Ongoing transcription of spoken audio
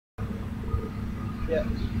Yeah.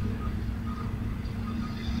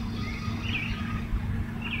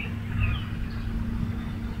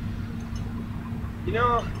 You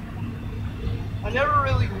know, I never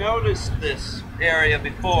really noticed this area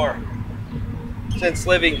before since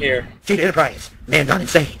living here. Street Enterprise, man gone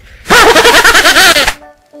insane.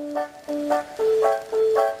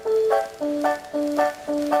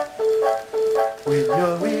 When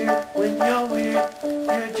you're weird,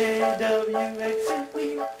 you're JWX and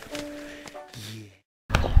weird.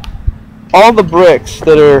 All the bricks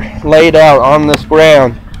that are laid out on this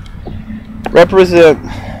ground represent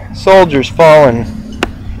soldiers fallen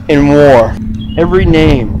in war. Every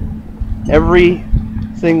name, every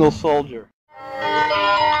single soldier.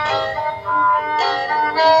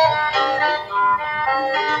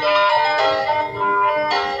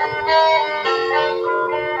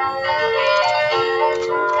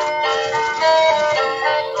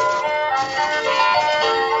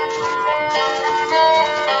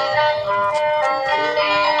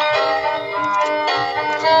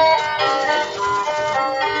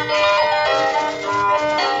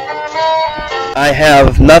 I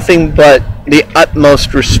have nothing but the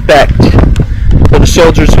utmost respect for the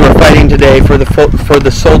soldiers who are fighting today, for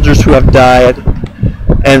the soldiers who have died,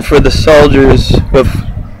 and for the soldiers who have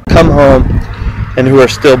come home and who are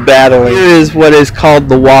still battling. Here is what is called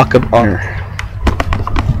the Walk of Honor.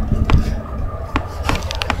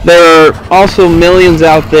 There are also millions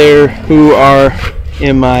out there who are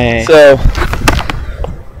MIA. So,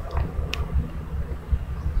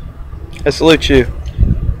 I salute you.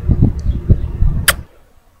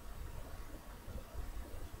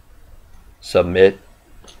 Submit,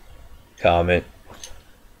 comment,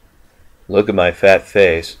 look at my fat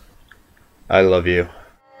face. I love you.